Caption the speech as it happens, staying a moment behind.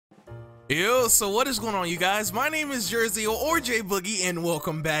Yo, so what is going on, you guys? My name is Jersey or J Boogie, and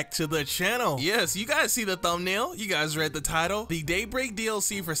welcome back to the channel. Yes, you guys see the thumbnail, you guys read the title. The Daybreak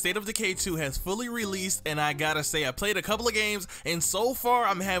DLC for State of Decay 2 has fully released, and I gotta say, I played a couple of games, and so far,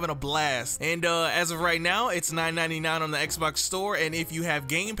 I'm having a blast. And as of right now, it's $9.99 on the Xbox Store, and if you have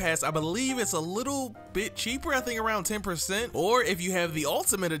Game Pass, I believe it's a little bit cheaper, I think around 10%, or if you have the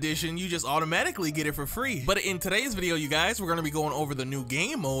Ultimate Edition, you just automatically get it for free. But in today's video, you guys, we're gonna be going over the new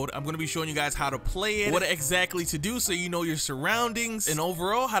game mode. I'm gonna be showing you guys how to play it, what exactly to do so you know your surroundings, and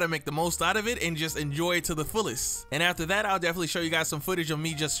overall how to make the most out of it and just enjoy it to the fullest. And after that, I'll definitely show you guys some footage of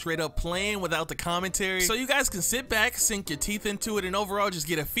me just straight up playing without the commentary, so you guys can sit back, sink your teeth into it, and overall just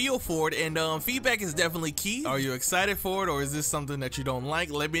get a feel for it. And feedback is definitely key. Are you excited for it, or is this something that you don't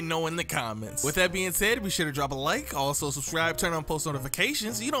like? Let me know in the comments. With that being said, be sure to drop a like, also subscribe, turn on post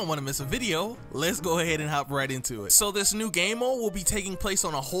notifications so you don't want to miss a video. Let's go ahead and hop right into it. So this new game mode will be taking place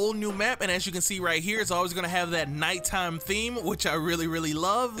on a whole new map, and as you can see right here, it's always going to have that nighttime theme, which I really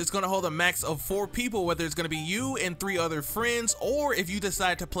love. It's going to hold a max of 4 people, whether it's going to be you and 3 other friends, or if you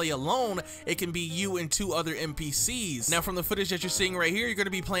decide to play alone, it can be you and 2 other NPCs. Now from the footage that you're seeing right here, you're going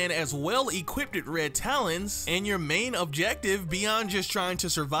to be playing as well equipped with red talons, and your main objective, beyond just trying to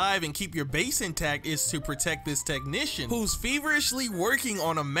survive and keep your base intact, is to protect this technician who's feverishly working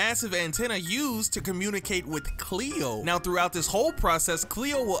on a massive antenna used to communicate with Cleo. Now throughout this whole process,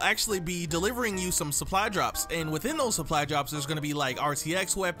 Cleo will actually be delivering you some supply drops, and within those supply drops there's going to be like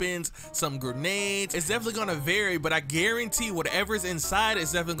RTX weapons, some grenades. It's definitely going to vary, but I guarantee whatever's inside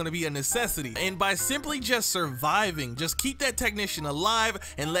is definitely going to be a necessity. And by simply just surviving, just keep that technician alive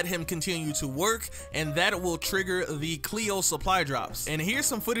and let him continue to work, and that will trigger the Cleo supply drops. And here's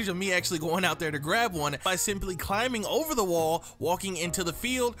some footage of me actually going out there to grab one. By simply climbing over the wall, walking into the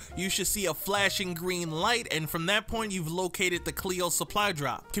field, you should see a flashing green light, and from that point you've located the Cleo supply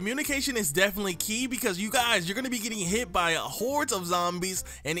drop. Communication is definitely key, because you guys, you're going to be getting hit by hordes of zombies,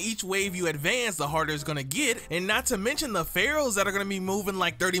 and each wave you advance, the harder it's going to get. And not to mention the pharaohs that are going to be moving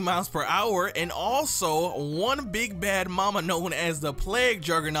like 30 miles per hour, and also one big bad mama known as the plague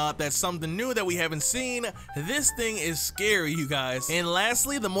Juggernaut. That's something new that we haven't seen. This thing is scary, you guys. And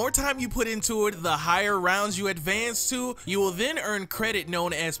lastly, the more time you put into it, the higher rounds you advance to, you will then earn credit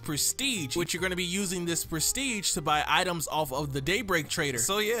known as prestige, which you're going to be using this prestige to buy items off of the Daybreak trader.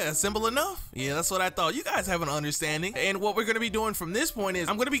 So yeah, simple enough. Yeah, that's what I thought. You guys have an understanding. And what we're going to be doing from this point is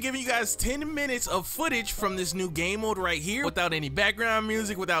I'm going to be giving you guys 10 minutes of footage from this new game mode right here, without any background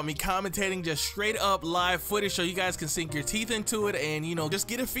music, without me commentating, just straight up live footage so you guys can sink your teeth into it and, you know, just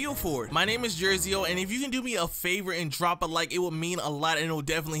get a feel for it. My name is Jersey, and if you can do me a favor and drop a like, it will mean a lot, and it will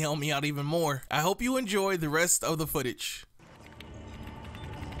definitely help me out even more. I hope you enjoy the rest of the footage.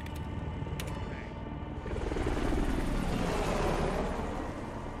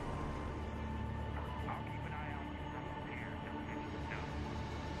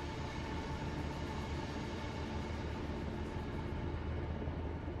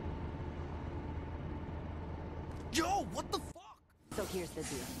 Yo, what the fuck? So here's the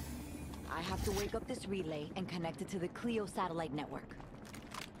deal. I have to wake up this relay and connect it to the Cleo satellite network.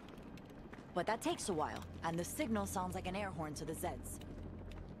 But that takes a while, and the signal sounds like an air horn to the Zeds.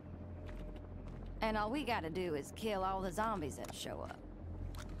 And all we gotta do is kill all the zombies that show up.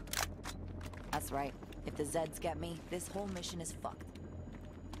 That's right. If the Zeds get me, this whole mission is fucked.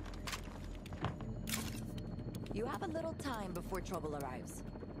 You have a little time before trouble arrives.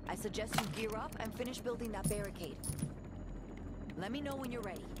 I suggest you gear up and finish building that barricade. Let me know when you're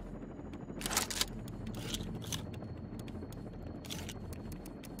ready.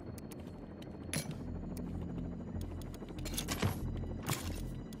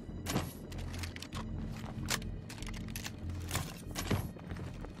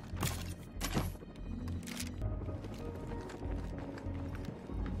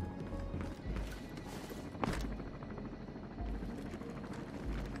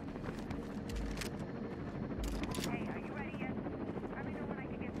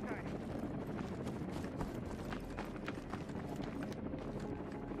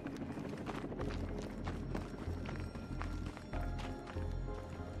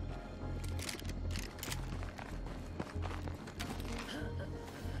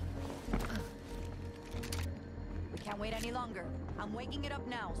 Can't wait any longer. I'm waking it up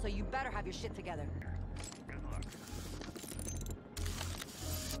now, so you better have your shit together. Good luck.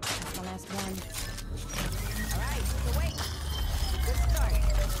 That's the last one. Alright, so wait. Good start.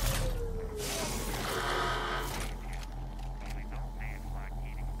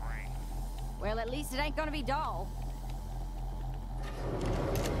 Well, at least it ain't gonna be dull.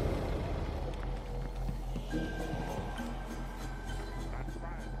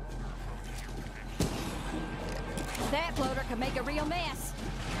 That floater could make a real mess.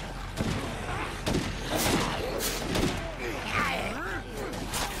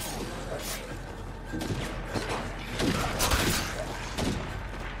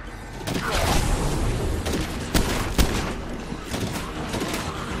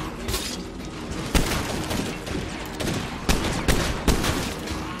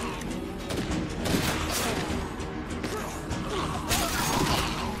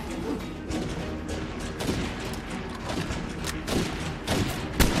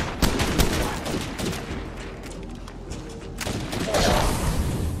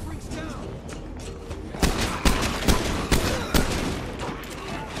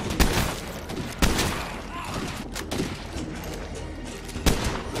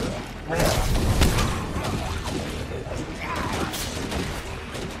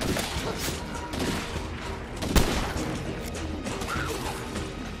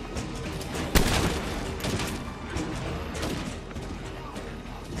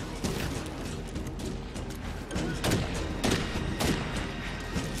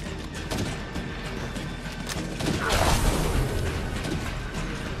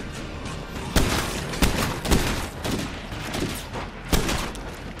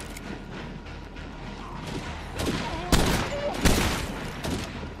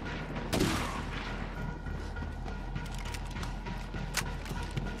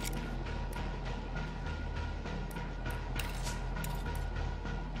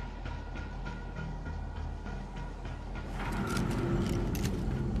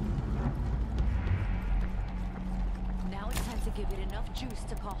 Give it enough juice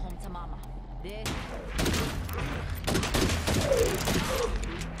to call home to Mama. This...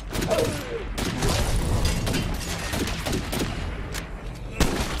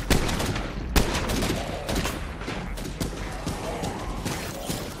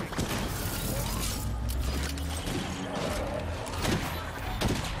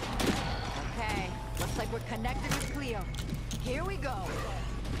 Okay, looks like we're connected with Cleo. Here we go.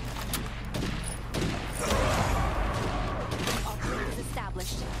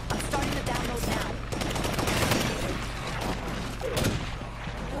 Established. I'm starting the download now.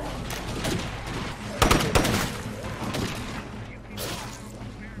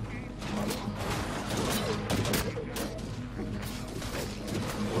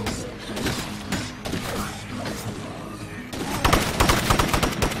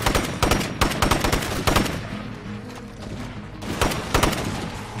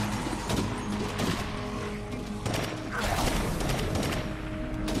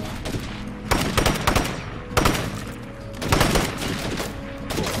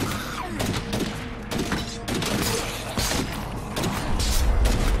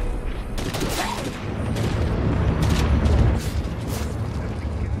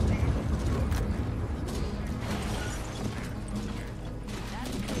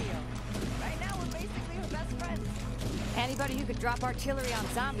 Anybody who could drop artillery on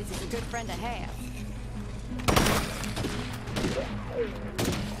zombies is a good friend to have.